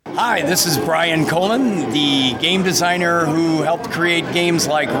Hi, this is Brian Colin, the game designer who helped create games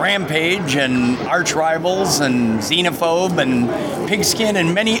like Rampage and Arch Rivals and Xenophobe and Pigskin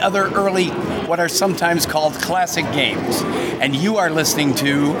and many other early, what are sometimes called classic games. And you are listening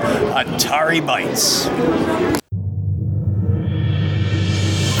to Atari Bytes.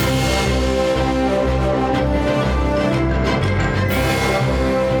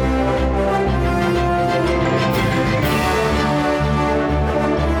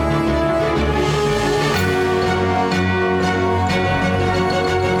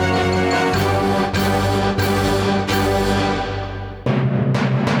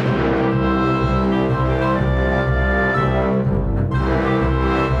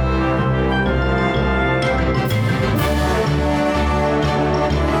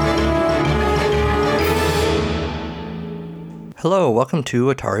 Hello, welcome to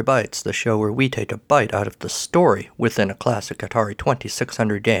Atari Bytes, the show where we take a bite out of the story within a classic Atari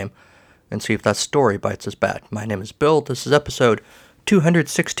 2600 game and see if that story bites us back. My name is Bill, this is episode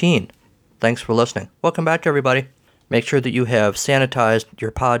 216. Thanks for listening. Welcome back, everybody. Make sure that you have sanitized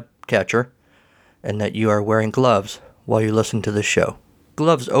your podcatcher and that you are wearing gloves while you listen to this show.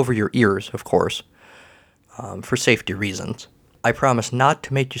 Gloves over your ears, of course, for safety reasons. I promise not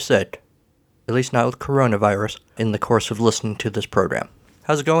to make you sick, at least not with coronavirus, in the course of listening to this program.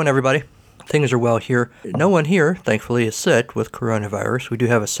 How's it going, everybody? Things are well here. No one here, thankfully, is sick with coronavirus. We do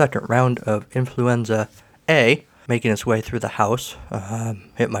have a second round of influenza A making its way through the house.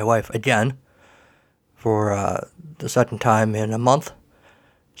 Hit my wife again for the second time in a month.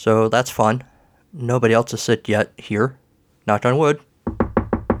 So that's fun. Nobody else is sick yet here. Knock on wood.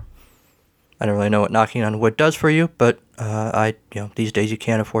 I don't really know what knocking on wood does for you, but these days you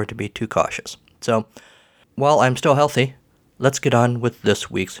can't afford to be too cautious. So, while I'm still healthy, let's get on with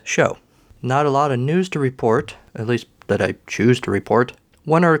this week's show. Not a lot of news to report, at least that I choose to report.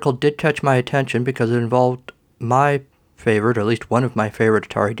 One article did catch my attention because it involved my favorite, or at least one of my favorite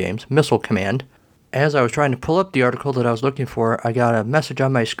Atari games, Missile Command. As I was trying to pull up the article that I was looking for, I got a message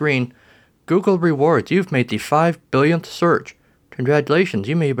on my screen. Google rewards, you've made the 5 billionth search. Congratulations,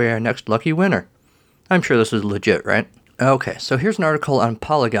 you may be our next lucky winner. I'm sure this is legit, right? Okay, so here's an article on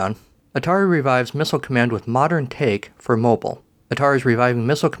Polygon. Atari revives Missile Command with modern take for mobile. Atari is reviving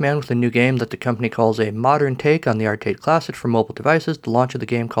Missile Command with a new game that the company calls a modern take on the arcade classic for mobile devices. The launch of the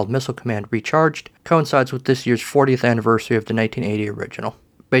game, called Missile Command Recharged, coincides with this year's 40th anniversary of the 1980 original.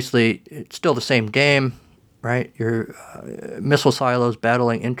 Basically, it's still the same game, right? Your missile silos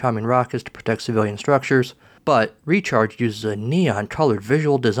battling incoming rockets to protect civilian structures. But Recharged uses a neon-colored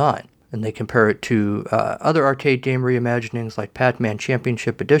visual design, and they compare it to other arcade game reimaginings like Pac-Man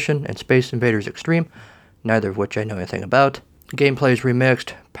Championship Edition and Space Invaders Extreme, neither of which I know anything about. Gameplay is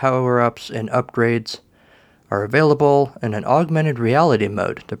remixed, power-ups and upgrades are available, and an augmented reality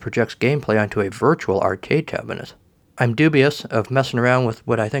mode that projects gameplay onto a virtual arcade cabinet. I'm dubious of messing around with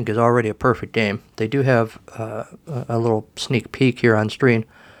what I think is already a perfect game. They do have a little sneak peek here on screen.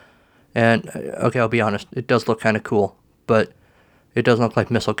 And, okay, I'll be honest, it does look kind of cool, but it doesn't look like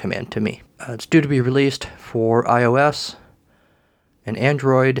Missile Command to me. It's due to be released for iOS and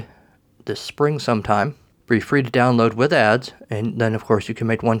Android this spring sometime. Be free to download with ads, and then, of course, you can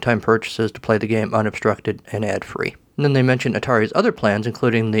make one-time purchases to play the game unobstructed and ad-free. And then they mention Atari's other plans,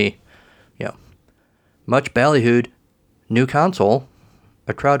 including the, much ballyhooed new console,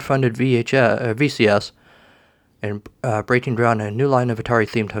 a crowd-funded VCS, and breaking ground on a new line of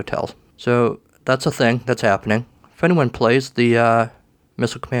Atari-themed hotels. So that's a thing that's happening. If anyone plays the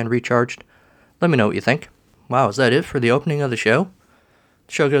Missile Command Recharged, let me know what you think. Wow, is that it for the opening of the show?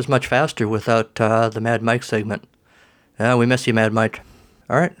 The show goes much faster without the Mad Mike segment. We miss you, Mad Mike.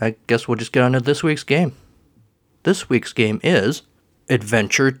 Alright, I guess we'll just get on to this week's game. This week's game is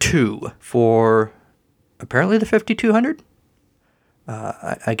Adventure 2 for apparently the 5200?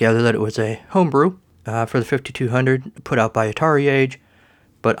 I gather that it was a homebrew for the 5200 put out by Atari Age,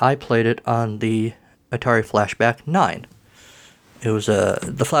 but I played it on the Atari Flashback 9. It was the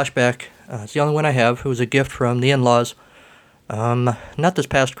Flashback, it's the only one I have. It was a gift from the in-laws, not this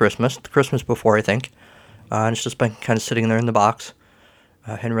past Christmas, the Christmas before, I think. And it's just been kind of sitting there in the box.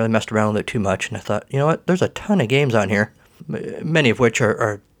 I hadn't really messed around with it too much, and I thought, you know what, there's a ton of games on here, many of which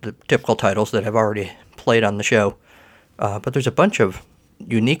are the typical titles that I've already played on the show. But there's a bunch of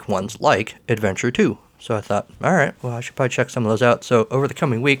unique ones like Adventure 2. So I thought, all right, well, I should probably check some of those out. So over the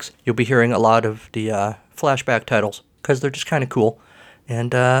coming weeks, you'll be hearing a lot of the Flashback titles because they're just kind of cool,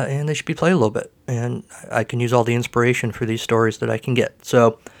 and they should be played a little bit. And I can use all the inspiration for these stories that I can get.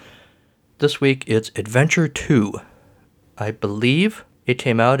 So this week, it's Adventure 2. I believe it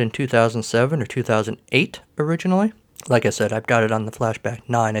came out in 2007 or 2008 originally. Like I said, I've got it on the Flashback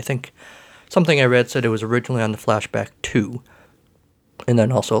 9. I think something I read said it was originally on the Flashback 2. And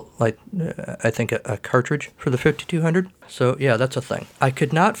then also, I think a cartridge for the 5200. So, yeah, that's a thing. I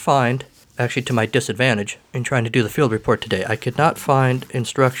could not find, actually to my disadvantage, in trying to do the field report today, I could not find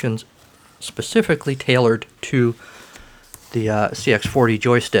instructions specifically tailored to the CX40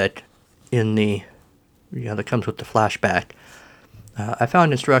 joystick in the, that comes with the Flashback. I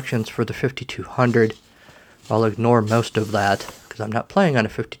found instructions for the 5200. I'll ignore most of that because I'm not playing on a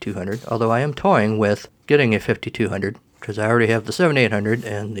 5200, although I am toying with getting a 5200 because I already have the 7800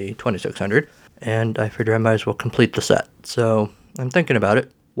 and the 2600, and I figure I might as well complete the set. So I'm thinking about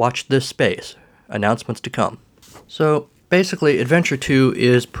it. Watch this space. Announcements to come. So basically, Adventure 2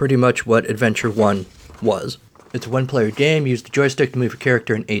 is pretty much what Adventure 1 was. It's a one-player game. Use the joystick to move your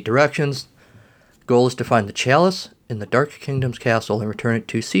character in 8 directions. The goal is to find the chalice in the Dark Kingdom's castle and return it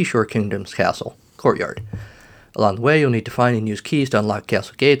to Seashore Kingdom's castle courtyard. Along the way, you'll need to find and use keys to unlock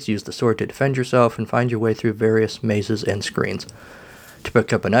castle gates, use the sword to defend yourself, and find your way through various mazes and screens. To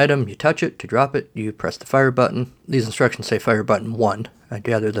pick up an item, you touch it. To drop it, you press the fire button. These instructions say fire button 1. I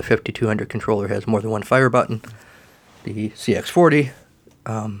gather the 5200 controller has more than one fire button. The CX40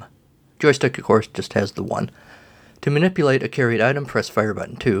 joystick, of course, just has the one. To manipulate a carried item, press fire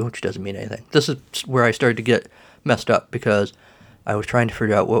button 2, which doesn't mean anything. This is where I started to get messed up because I was trying to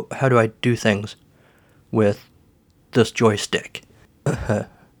figure out how do I do things with this joystick. Sorry,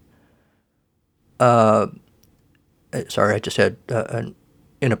 I just had an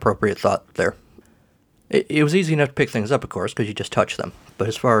inappropriate thought there. It was easy enough to pick things up, of course, because you just touch them. But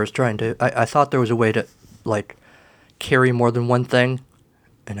as far as trying to... I thought there was a way to, carry more than one thing,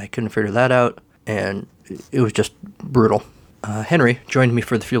 and I couldn't figure that out, and it was just brutal. Henry joined me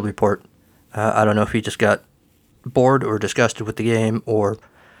for the field report. I don't know if he just got bored or disgusted with the game, or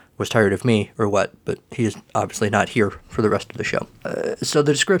was tired of me or what, but he is obviously not here for the rest of the show. So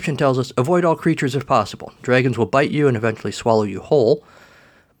the description tells us, avoid all creatures if possible. Dragons will bite you and eventually swallow you whole.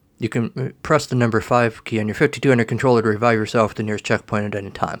 You can press the number 5 key on your 5200 controller to revive yourself at the nearest checkpoint at any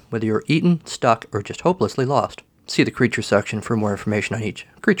time, whether you're eaten, stuck, or just hopelessly lost. See the creature section for more information on each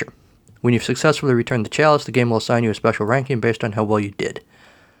creature. When you've successfully returned the chalice, the game will assign you a special ranking based on how well you did.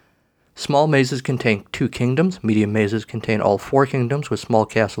 Small mazes contain 2 kingdoms. Medium mazes contain all 4 kingdoms with small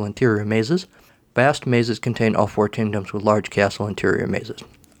castle interior mazes. Vast mazes contain all 4 kingdoms with large castle interior mazes.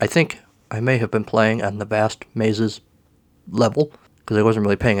 I think I may have been playing on the vast mazes level because I wasn't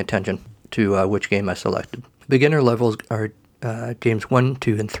really paying attention to which game I selected. Beginner levels are games 1,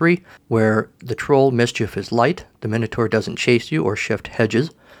 2, and 3, where the troll mischief is light, the minotaur doesn't chase you or shift hedges,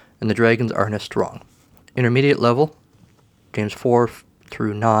 and the dragons aren't as strong. Intermediate level, games 4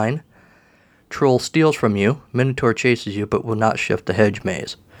 through 9, troll steals from you, minotaur chases you but will not shift the hedge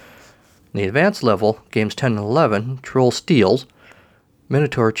maze. In the advanced level, games 10 and 11, troll steals,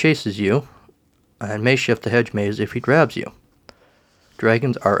 minotaur chases you, and may shift the hedge maze if he grabs you.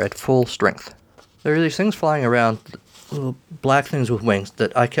 Dragons are at full strength. There are these things flying around, little black things with wings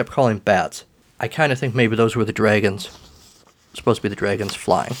that I kept calling bats. I kind of think maybe those were the dragons. Supposed to be the dragons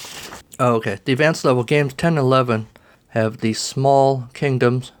flying. Oh, okay. The advanced level games 10 and 11 have these small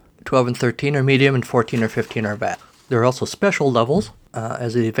kingdoms. 12 and 13 are medium, and 14 or 15 are bat. There are also special levels.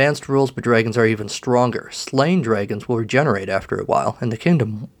 As the advanced rules, but dragons are even stronger. Slain dragons will regenerate after a while, and the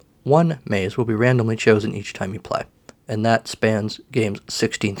Kingdom 1 maze will be randomly chosen each time you play. And that spans games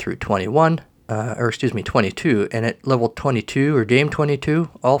 16 through 22, and at level 22, or game 22,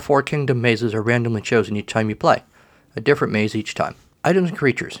 all 4 kingdom mazes are randomly chosen each time you play. A different maze each time. Items and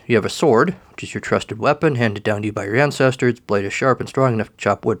creatures. You have a sword, which is your trusted weapon, handed down to you by your ancestors. Blade is sharp and strong enough to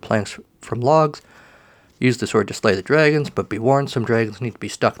chop wood planks from logs. Use the sword to slay the dragons, but be warned, some dragons need to be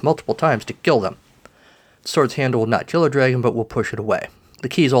stuck multiple times to kill them. The sword's handle will not kill a dragon, but will push it away. The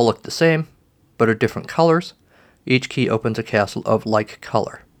keys all look the same, but are different colors. Each key opens a castle of like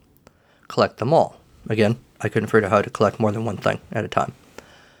color. Collect them all. Again, I couldn't figure out how to collect more than one thing at a time.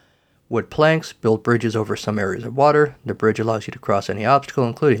 Wood planks build bridges over some areas of water. The bridge allows you to cross any obstacle,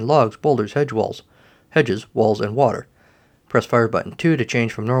 including logs, boulders, hedges, walls, and water. Press fire button 2 to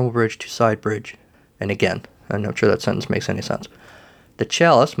change from normal bridge to side bridge. And again, I'm not sure that sentence makes any sense. The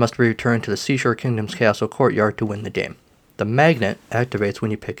chalice must be returned to the Seashore Kingdom's castle courtyard to win the game. The magnet activates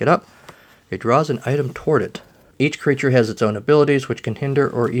when you pick it up. It draws an item toward it. Each creature has its own abilities, which can hinder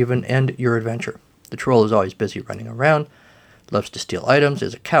or even end your adventure. The troll is always busy running around, loves to steal items,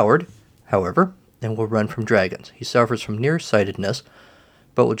 is a coward, however, and will run from dragons. He suffers from nearsightedness,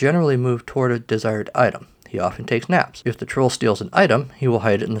 but will generally move toward a desired item. He often takes naps. If the troll steals an item, he will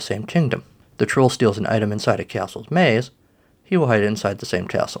hide it in the same kingdom. The troll steals an item inside a castle's maze, he will hide it inside the same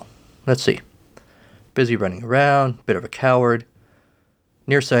castle. Let's see. busy running around, bit of a coward,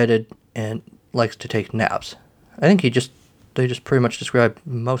 nearsighted, and likes to take naps. I think they just pretty much describe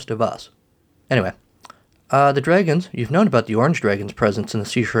most of us. Anyway, the dragons, you've known about the orange dragon's presence in the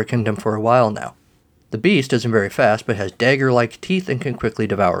Seashore Kingdom for a while now. The beast isn't very fast, but has dagger-like teeth and can quickly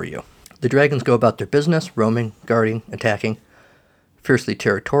devour you. The dragons go about their business, roaming, guarding, attacking. Fiercely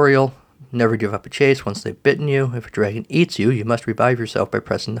territorial, never give up a chase once they've bitten you. If a dragon eats you, you must revive yourself by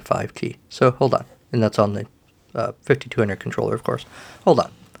pressing the 5 key. So, hold on. And that's on the 5200 controller, of course. Hold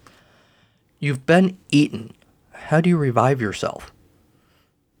on. You've been eaten. How do you revive yourself?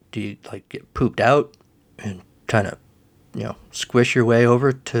 Do you, get pooped out and kind of, squish your way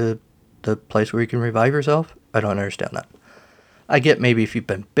over to the place where you can revive yourself? I don't understand that. I get maybe if you've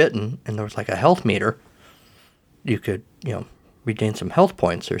been bitten and there was a health meter, you could, regain some health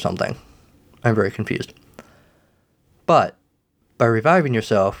points or something. I'm very confused. But by reviving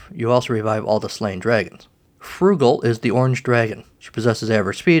yourself, you also revive all the slain dragons. Frugal is the orange dragon. She possesses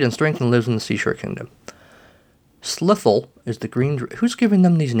average speed and strength and lives in the Seashore Kingdom. Slithel is the green... Who's giving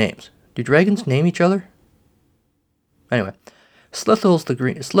them these names? Do dragons name each other? Anyway, Slithel is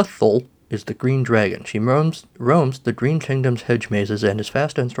the green dragon. She roams the Green Kingdom's hedge mazes and is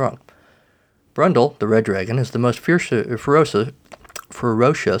fast and strong. Brundle, the red dragon, is the most ferocious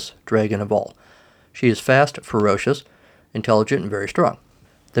dragon of all. She is fast, ferocious, intelligent, and very strong.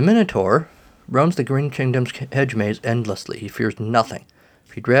 The Minotaur roams the Green Kingdom's hedge maze endlessly. He fears nothing.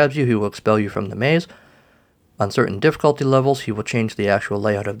 If he grabs you, he will expel you from the maze. On certain difficulty levels, he will change the actual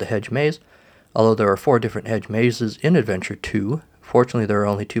layout of the hedge maze. Although there are 4 different hedge mazes in Adventure 2, fortunately there are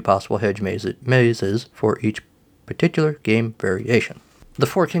only 2 possible hedge mazes for each particular game variation. The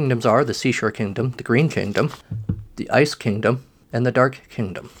 4 kingdoms are the Seashore Kingdom, the Green Kingdom, the Ice Kingdom, and the Dark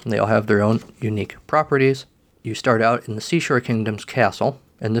Kingdom. And they all have their own unique properties. You start out in the Seashore Kingdom's castle,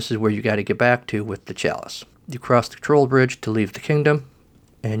 and this is where you got to get back to with the chalice. You cross the troll bridge to leave the kingdom,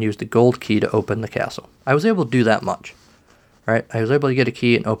 and use the gold key to open the castle. I was able to do that much. Right? I was able to get a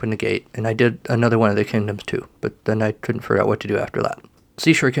key and open the gate, and I did another one of the kingdoms too, but then I couldn't figure out what to do after that.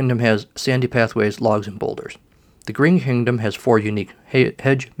 Seashore Kingdom has sandy pathways, logs, and boulders. The Green Kingdom has 4 unique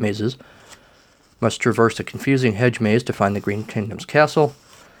hedge mazes. Must traverse a confusing hedge maze to find the Green Kingdom's castle.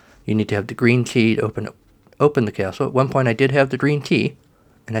 You need to have the green key to open the castle. At one point I did have the green key,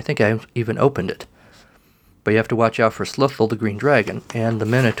 and I think I even opened it. But you have to watch out for Slithel, the green dragon, and the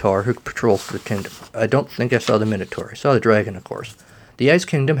Minotaur who patrols the kingdom. I don't think I saw the Minotaur. I saw the dragon, of course. The Ice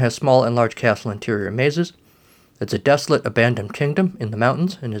Kingdom has small and large castle interior mazes. It's a desolate, abandoned kingdom in the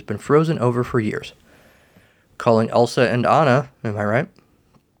mountains and has been frozen over for years. Calling Elsa and Anna, am I right?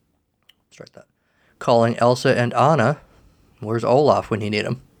 Strike that. Calling Elsa and Anna. Where's Olaf when you need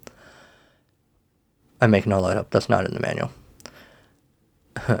him? I'm making all that up. That's not in the manual.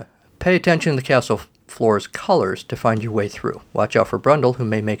 Pay attention to the castle floor's colors to find your way through. Watch out for Brundle, who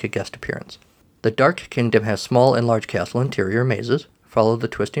may make a guest appearance. The Dark Kingdom has small and large castle interior mazes. Follow the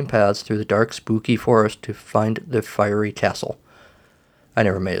twisting paths through the dark, spooky forest to find the fiery castle. I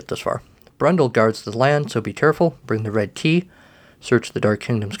never made it this far. Brundle guards the land, so be careful. Bring the red key. Search the Dark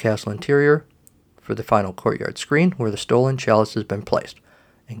Kingdom's castle interior for the final courtyard screen where the stolen chalice has been placed.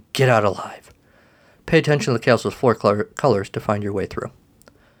 And get out alive. Pay attention to the castle's floor colors to find your way through.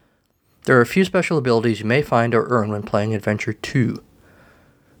 There are a few special abilities you may find or earn when playing Adventure 2.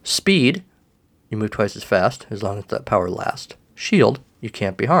 Speed, you move twice as fast, as long as that power lasts. Shield, you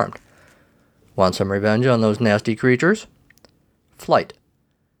can't be harmed. Want some revenge on those nasty creatures? Flight.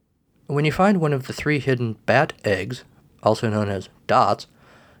 When you find one of the 3 hidden bat eggs, also known as dots,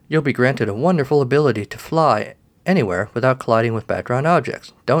 you'll be granted a wonderful ability to fly anywhere without colliding with background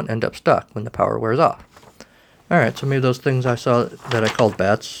objects. Don't end up stuck when the power wears off. Alright, so maybe those things I saw that I called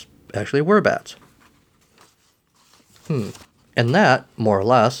bats actually were bats. And that, more or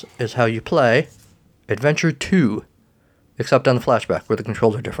less, is how you play Adventure 2, except on the flashback, where the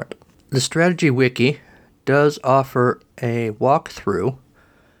controls are different. The Strategy Wiki does offer a walkthrough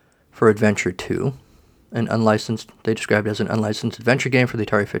for Adventure 2, they described it as an unlicensed adventure game for the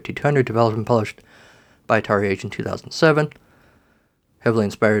Atari 5200, developed and published by Atari Age in 2007, heavily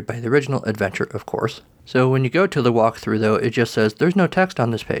inspired by the original Adventure, of course. So when you go to the walkthrough, though, it just says, there's no text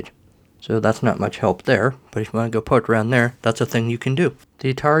on this page. So that's not much help there, but if you want to go poke around there, that's a thing you can do.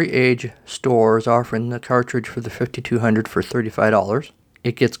 The Atari Age store is offering the cartridge for the 5200 for $35.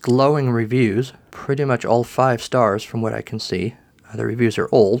 It gets glowing reviews, pretty much all 5 stars from what I can see. The reviews are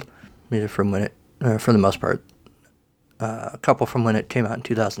old, from when it, for the most part. A couple from when it came out in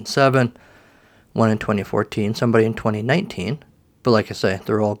 2007, one in 2014, somebody in 2019. But like I say,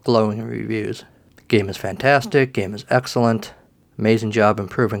 they're all glowing reviews. The game is fantastic, game is excellent. Amazing job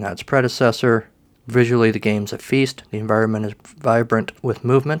improving on its predecessor. Visually, the game's a feast. The environment is vibrant with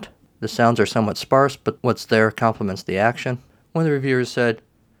movement. The sounds are somewhat sparse, but what's there complements the action. One of the reviewers said,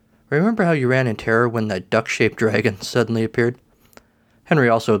 "Remember how you ran in terror when that duck-shaped dragon suddenly appeared?" Henry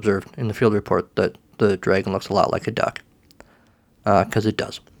also observed in the field report that the dragon looks a lot like a duck. Because it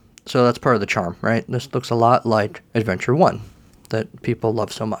does. So that's part of the charm, right? This looks a lot like Adventure 1 that people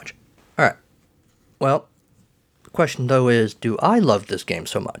love so much. Alright. Well, the question though is, do I love this game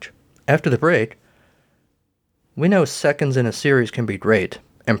so much? After the break, we know seconds in a series can be great,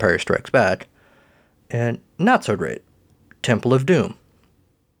 Empire Strikes Back, and not so great, Temple of Doom.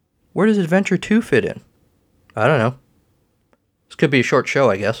 Where does Adventure 2 fit in? I don't know. This could be a short show,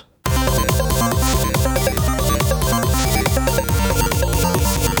 I guess.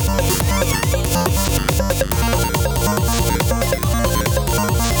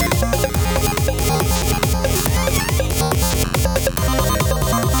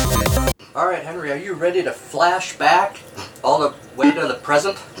 Alright, Henry, are you ready to flash back all the way to the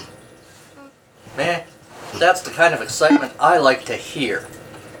present? Man, that's the kind of excitement I like to hear.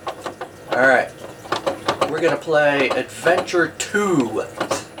 Alright, we're gonna play Adventure 2,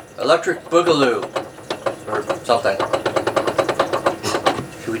 Electric Boogaloo, or something.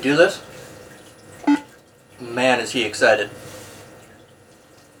 Should we do this? Man, is he excited.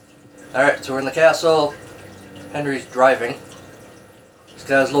 Alright, so we're in the castle. Henry's driving. He's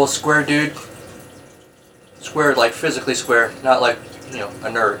got his little square dude. Square, like physically square, not like, a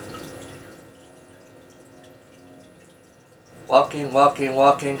nerd. Walking, walking,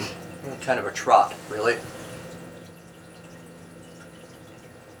 walking. Kind of a trot, really.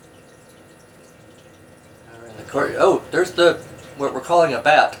 We're in the court. Oh, there's what we're calling a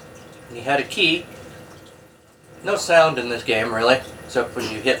bat. And he had a key. No sound in this game, really, except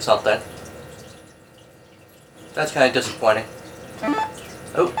when you hit something. That's kind of disappointing.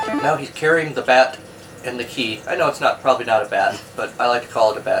 Oh, now he's carrying the bat and the key. I know it's probably not a bat, but I like to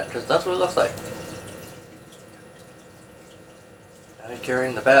call it a bat because that's what it looks like. Now he's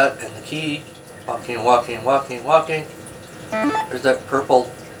carrying the bat and the key. Walking, walking, walking, walking. There's that purple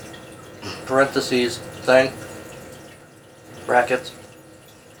parentheses thing. Brackets.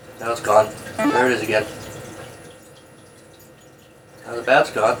 Now it's gone. There it is again. Now the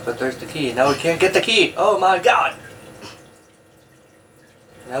bat's gone, but there's the key. Now we can't get the key. Oh my god!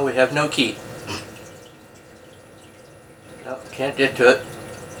 Now we have no key. Nope, can't get to it.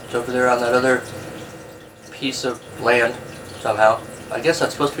 It's over there on that other piece of land, somehow. I guess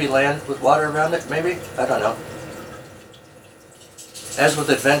that's supposed to be land with water around it, maybe? I don't know. As with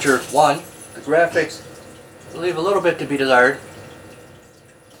Adventure 1, the graphics leave a little bit to be desired.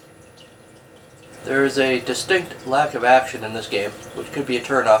 There is a distinct lack of action in this game, which could be a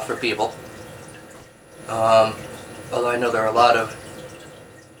turn-off for people. Although I know there are a lot of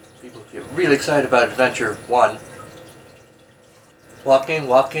people who get really excited about Adventure 1. Walking,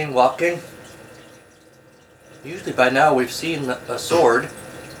 walking, walking. Usually by now we've seen a sword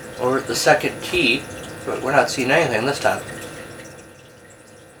or the second key, but we're not seeing anything this time.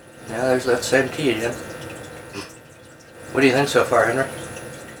 Now there's that same key again. What do you think so far, Henry?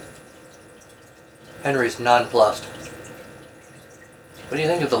 Henry's nonplussed. What do you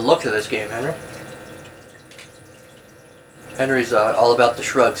think of the look of this game, Henry? Henry's all about the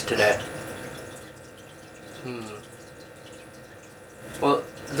shrugs today. Well,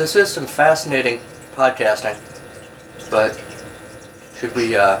 this is some fascinating podcasting, but should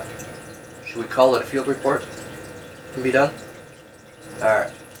we call it a field report? Can be done?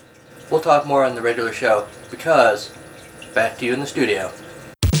 Alright. We'll talk more on the regular show, because back to you in the studio.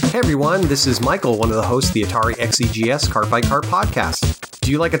 Hey everyone, this is Michael, one of the hosts of the Atari XEGS Cart by Cart podcast.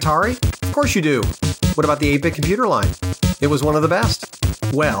 Do you like Atari? Of course you do. What about the 8-bit computer line? It was one of the best.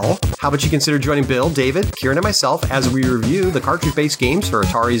 Well, how about you consider joining Bill, David, Kieran, and myself as we review the cartridge-based games for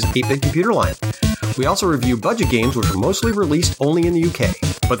Atari's 8-bit computer line. We also review budget games which were mostly released only in the UK.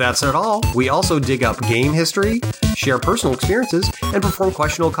 But that's not all. We also dig up game history, share personal experiences, and perform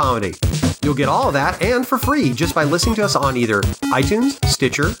questionable comedy. You'll get all of that and for free just by listening to us on either iTunes,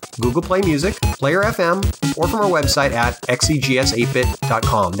 Stitcher, Google Play Music, Player FM, or from our website at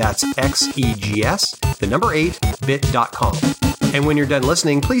xegs8bit.com. That's xegs, the number 8bit.com. And when you're done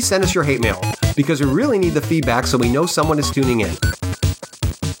listening, please send us your hate mail, because we really need the feedback so we know someone is tuning in.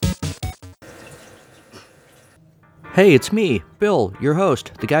 Hey, it's me, Bill, your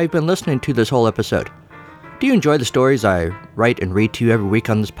host, the guy you've been listening to this whole episode. Do you enjoy the stories I write and read to you every week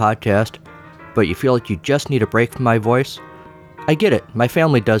on this podcast, but you feel like you just need a break from my voice? I get it, my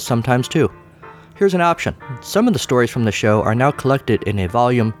family does sometimes too. Here's an option. Some of the stories from the show are now collected in a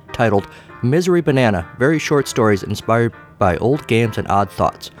volume titled Misery Banana, very short stories inspired by old games and odd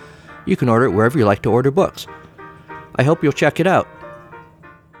thoughts. You can order it wherever you like to order books. I hope you'll check it out.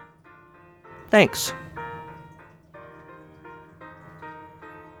 Thanks.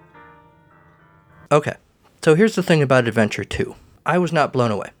 Okay, so here's the thing about Adventure 2. I was not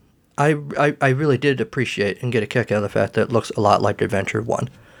blown away. I really did appreciate and get a kick out of the fact that it looks a lot like Adventure 1.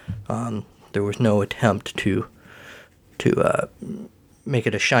 There was no attempt to make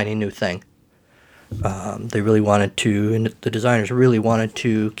it a shiny new thing. They really wanted to, and the designers really wanted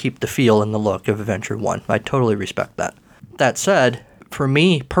to keep the feel and the look of Adventure 1. I totally respect that. That said, for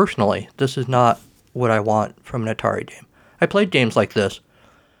me personally, this is not what I want from an Atari game. I played games like this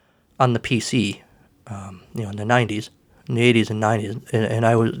on the PC, in the 90s, in the 80s and 90s, and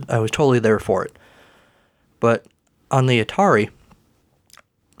I was totally there for it. But on the Atari,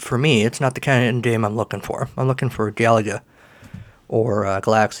 for me, it's not the kind of game I'm looking for. I'm looking for Galaga, or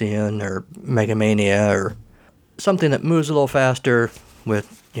Galaxian, or Megamania, or something that moves a little faster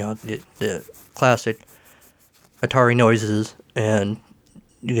with, the classic Atari noises, and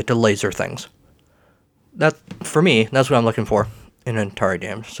you get to laser things. That, for me, that's what I'm looking for in an Atari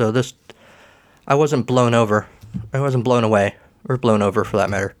game. So this, I wasn't blown over. I wasn't blown away, or blown over for that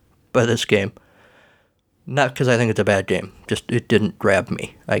matter, by this game. Not because I think it's a bad game, just it didn't grab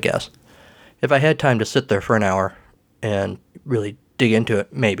me, I guess. If I had time to sit there for an hour and really dig into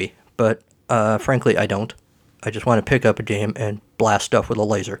it, maybe. But frankly, I don't. I just want to pick up a game and blast stuff with a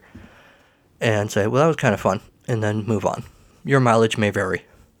laser. And say, well, that was kind of fun, and then move on. Your mileage may vary.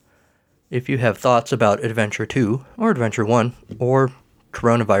 If you have thoughts about Adventure 2, or Adventure 1, or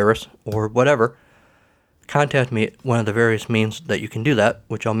coronavirus, or whatever, contact me at one of the various means that you can do that,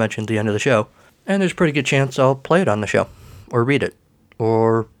 which I'll mention at the end of the show, and there's a pretty good chance I'll play it on the show, or read it,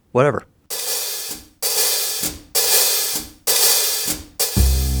 or whatever.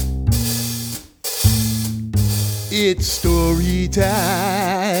 It's story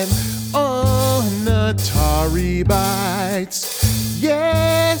time on Atari Bytes.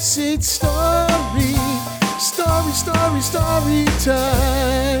 Yes, it's story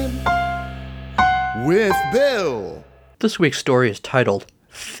time with Bill. This week's story is titled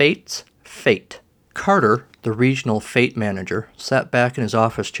Fate's Fate. Carter, the regional fate manager, sat back in his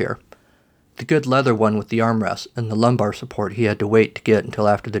office chair. The good leather one with the armrest and the lumbar support he had to wait to get until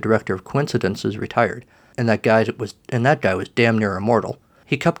after the director of coincidences retired, and that guy was damn near immortal.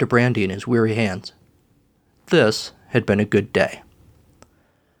 He cupped a brandy in his weary hands. This had been a good day.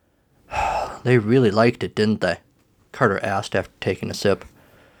 They really liked it, didn't they? Carter asked after taking a sip.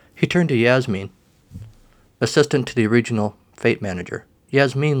 He turned to Yasmin, assistant to the regional fate manager.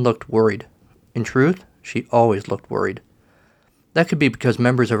 Yasmin looked worried. In truth, she always looked worried. That could be because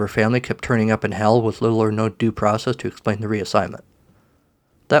members of her family kept turning up in hell with little or no due process to explain the reassignment.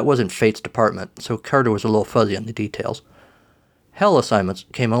 That wasn't Fate's department, so Carter was a little fuzzy on the details. Hell assignments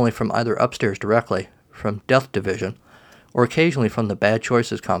came only from either upstairs directly, from Death Division, or occasionally from the Bad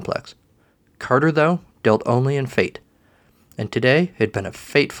Choices complex. Carter, though, dealt only in fate, and today had been a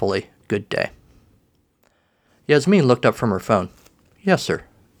fatefully good day. Yasmin looked up from her phone. Yes, sir.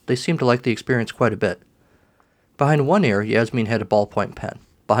 They seemed to like the experience quite a bit. Behind one ear, Yasmin had a ballpoint pen.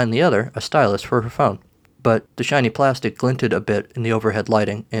 Behind the other, a stylus for her phone. But the shiny plastic glinted a bit in the overhead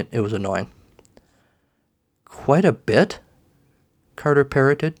lighting, and it was annoying. Quite a bit? Carter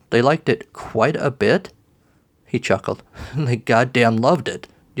parroted. They liked it quite a bit? He chuckled. They goddamn loved it.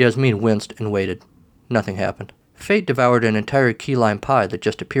 Yasmin winced and waited. Nothing happened. Fate devoured an entire key lime pie that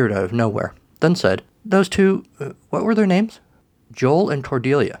just appeared out of nowhere, then said, Those two, what were their names? Joel and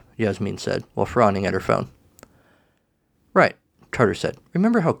Cordelia, Yasmin said, while frowning at her phone. Right, Carter said.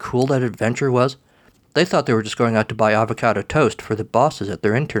 Remember how cool that adventure was? They thought they were just going out to buy avocado toast for the bosses at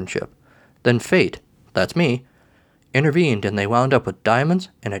their internship. Then Fate, that's me, intervened and they wound up with diamonds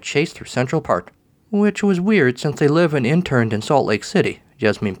and a chase through Central Park. Which was weird since they live and interned in Salt Lake City,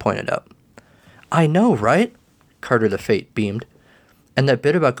 Yasmin pointed out. I know, right? Carter the Fate beamed. And that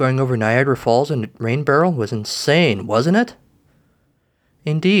bit about going over Niagara Falls in a rain barrel was insane, wasn't it?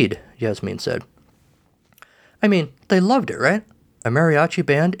 Indeed, Yasmin said. I mean, they loved it, right? A mariachi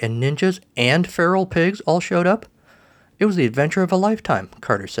band and ninjas and feral pigs all showed up? It was the adventure of a lifetime,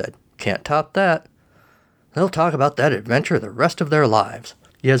 Carter said. Can't top that. They'll talk about that adventure the rest of their lives.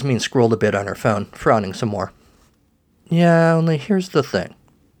 Yasmin scrolled a bit on her phone, frowning some more. Yeah, only here's the thing.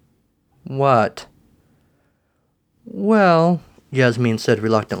 What? Well, Yasmin said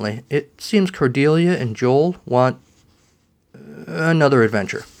reluctantly, it seems Cordelia and Joel want another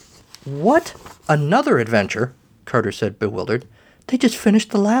adventure. What? Another adventure? Carter said, bewildered. They just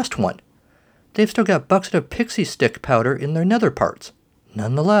finished the last one. They've still got buckets of pixie stick powder in their nether parts.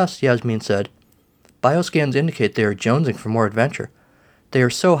 Nonetheless, Yasmin said, bioscans indicate they are jonesing for more adventure. They are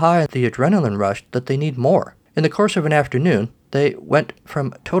so high on the adrenaline rush that they need more. In the course of an afternoon, they went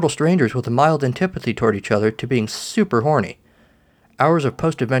from total strangers with a mild antipathy toward each other to being super horny. Hours of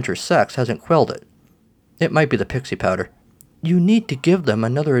post-adventure sex hasn't quelled it. It might be the pixie powder. You need to give them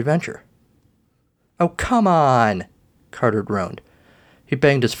another adventure. Oh, come on, Carter groaned. He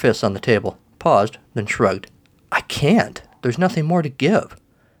banged his fists on the table, paused, then shrugged. I can't. There's nothing more to give.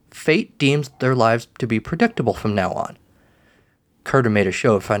 Fate deems their lives to be predictable from now on. Carter made a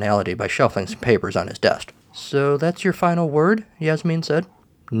show of finality by shuffling some papers on his desk. So that's your final word? Yasmin said.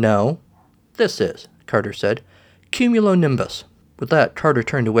 No. This is, Carter said. Cumulonimbus. With that, Carter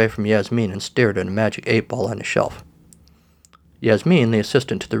turned away from Yasmin and stared at a magic 8-ball on his shelf. Yasmin, the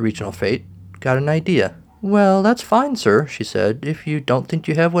assistant to the regional fate, got an idea. Well, that's fine, sir, she said, if you don't think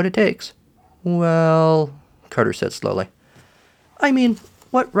you have what it takes. Well, Carter said slowly. I mean,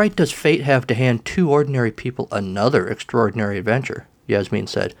 what right does fate have to hand two ordinary people another extraordinary adventure? Yasmin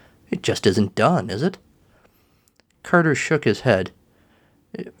said. It just isn't done, is it? Carter shook his head.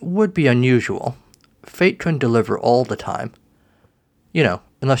 It would be unusual. Fate couldn't deliver all the time. You know,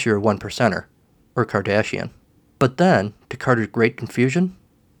 unless you're a 1%er, or Kardashian. But then, to Carter's great confusion,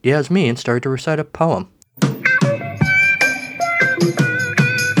 Yasmin started to recite a poem.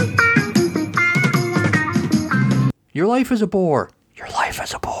 Your life is a bore. Your life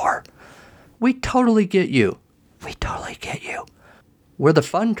is a bore. We totally get you. We totally get you. Where the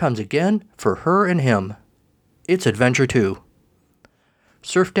fun comes again for her and him. It's Adventure 2.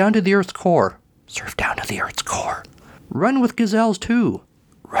 Surf down to the Earth's core. Surf down to the Earth's core. Run with gazelles too.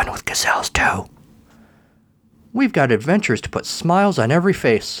 Run with gazelles too. We've got adventures to put smiles on every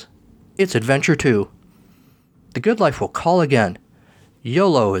face. It's Adventure 2. The good life will call again.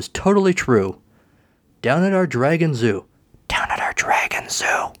 YOLO is totally true. Down at our Dragon Zoo. Down at our Dragon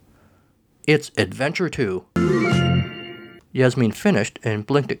Zoo. It's Adventure 2. Yasmin finished and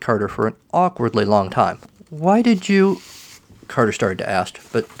blinked at Carter for an awkwardly long time. Why did you... Carter started to ask,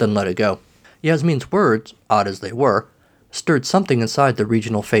 but then let it go. Yasmin's words, odd as they were, stirred something inside the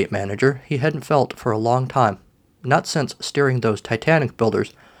regional fate manager he hadn't felt for a long time, not since steering those Titanic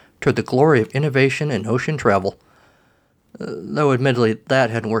builders toward the glory of innovation and ocean travel. Though admittedly that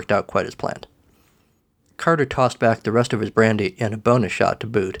hadn't worked out quite as planned. Carter tossed back the rest of his brandy and a bonus shot to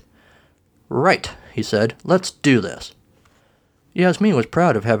boot. Right, he said, let's do this. Yasmin was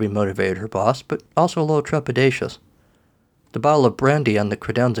proud of having motivated her boss, but also a little trepidatious. The bottle of brandy on the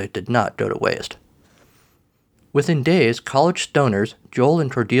credenza did not go to waste. Within days, college stoners Joel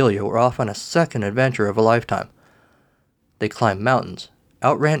and Cordelia were off on a second adventure of a lifetime. They climbed mountains,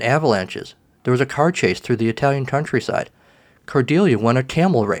 outran avalanches. There was a car chase through the Italian countryside. Cordelia won a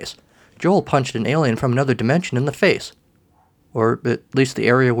camel race. Joel punched an alien from another dimension in the face. Or at least the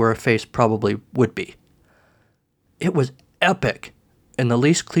area where a face probably would be. It was epic, in the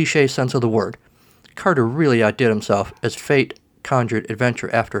least cliché sense of the word. Carter really outdid himself as fate conjured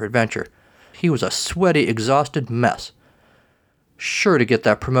adventure after adventure. He was a sweaty, exhausted mess. Sure to get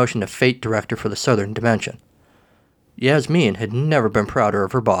that promotion to fate director for the Southern Dimension. Yasmin had never been prouder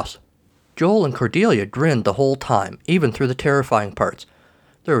of her boss. Joel and Cordelia grinned the whole time, even through the terrifying parts.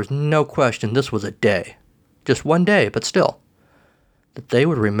 There was no question this was a day. Just one day, but still. That they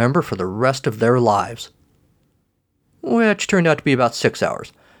would remember for the rest of their lives. Which turned out to be about 6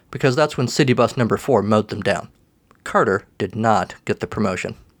 hours, because that's when City Bus number 4 mowed them down. Carter did not get the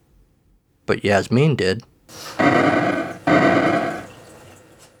promotion. But Yasmin did.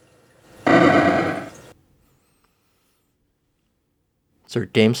 Sir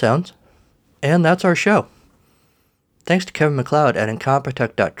Game Sounds. And that's our show. Thanks to Kevin MacLeod at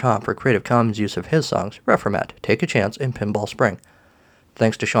Incompetech.com for Creative Commons use of his songs, Reformat, Take a Chance, and Pinball Spring.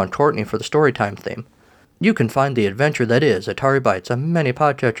 Thanks to Sean Courtney for the Storytime theme. You can find the adventure that is Atari Bytes on many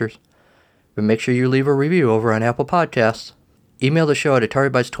podcatchers. But make sure you leave a review over on Apple Podcasts. Email the show at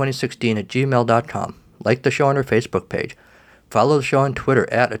ataribytes2016@gmail.com. Like the show on our Facebook page. Follow the show on Twitter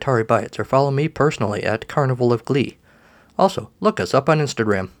at Atari Bytes, or follow me personally at Carnival of Glee. Also, look us up on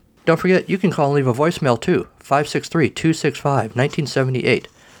Instagram. Don't forget, you can call and leave a voicemail too, 563-265-1978.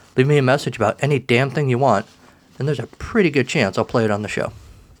 Leave me a message about any damn thing you want, and there's a pretty good chance I'll play it on the show.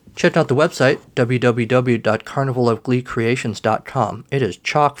 Check out the website, www.carnivalofgleecreations.com. It is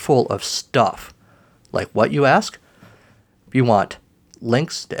chock full of stuff. Like what, you ask? If you want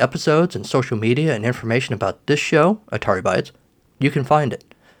links to episodes and social media and information about this show, Atari Bytes, you can find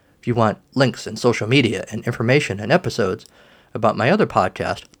it. If you want links and social media and information and episodes about my other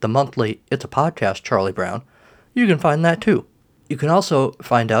podcast, the monthly It's a Podcast Charlie Brown, you can find that too. You can also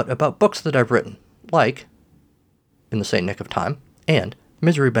find out about books that I've written, like In the St. Nick of Time and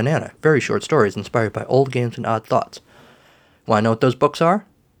Misery Banana, very short stories inspired by old games and odd thoughts. Want to know what those books are?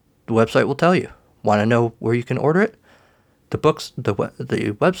 The website will tell you. Want to know where you can order it? The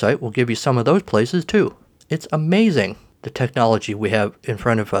website will give you some of those places too. It's amazing the technology we have in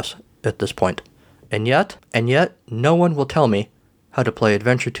front of us at this point. And yet, no one will tell me how to play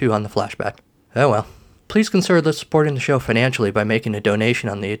Adventure 2 on the Flashback. Oh well. Please consider supporting the show financially by making a donation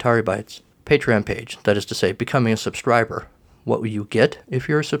on the Atari Bytes Patreon page. That is to say, becoming a subscriber. What will you get if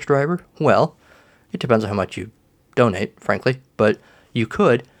you're a subscriber? Well, it depends on how much you donate, frankly. But you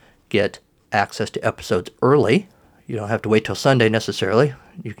could get access to episodes early. You don't have to wait till Sunday necessarily.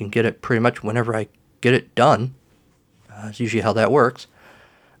 You can get it pretty much whenever I get it done. That's usually how that works.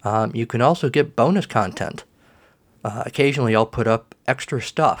 You can also get bonus content. Occasionally I'll put up extra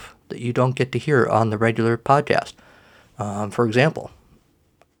stuff that you don't get to hear on the regular podcast. For example,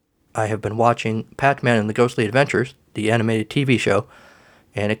 I have been watching Pac-Man and the Ghostly Adventures, the animated TV show,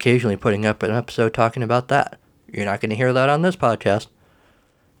 and occasionally putting up an episode talking about that. You're not going to hear that on this podcast.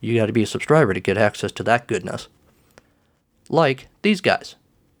 You got to be a subscriber to get access to that goodness. Like these guys.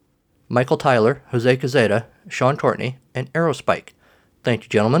 Michael Tyler, Jose Cazeta, Sean Courtney, and Aerospike. Thank you,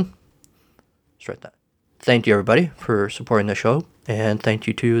 gentlemen. Let's write that. Thank you, everybody, for supporting the show, and thank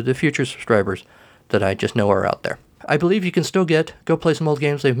you to the future subscribers that I just know are out there. I believe you can still get Go Play Some Old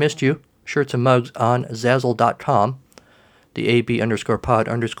Games They've Missed You shirts and mugs on Zazzle.com, the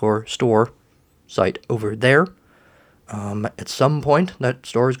AB_pod_store site over there. At some point, that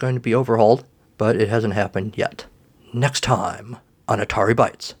store is going to be overhauled, but it hasn't happened yet. Next time on Atari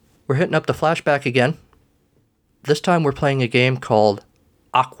Bytes, we're hitting up the Flashback again. This time we're playing a game called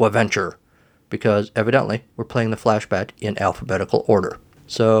Aquaventure, because evidently we're playing the Flashback in alphabetical order.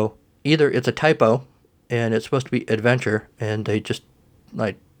 So either it's a typo and it's supposed to be adventure and they just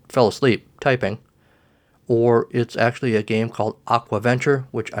fell asleep typing, or it's actually a game called Aquaventure,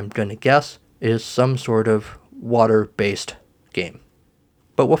 which I'm going to guess is some sort of water-based game.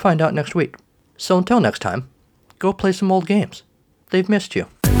 But we'll find out next week. So until next time, go play some old games. They've missed you.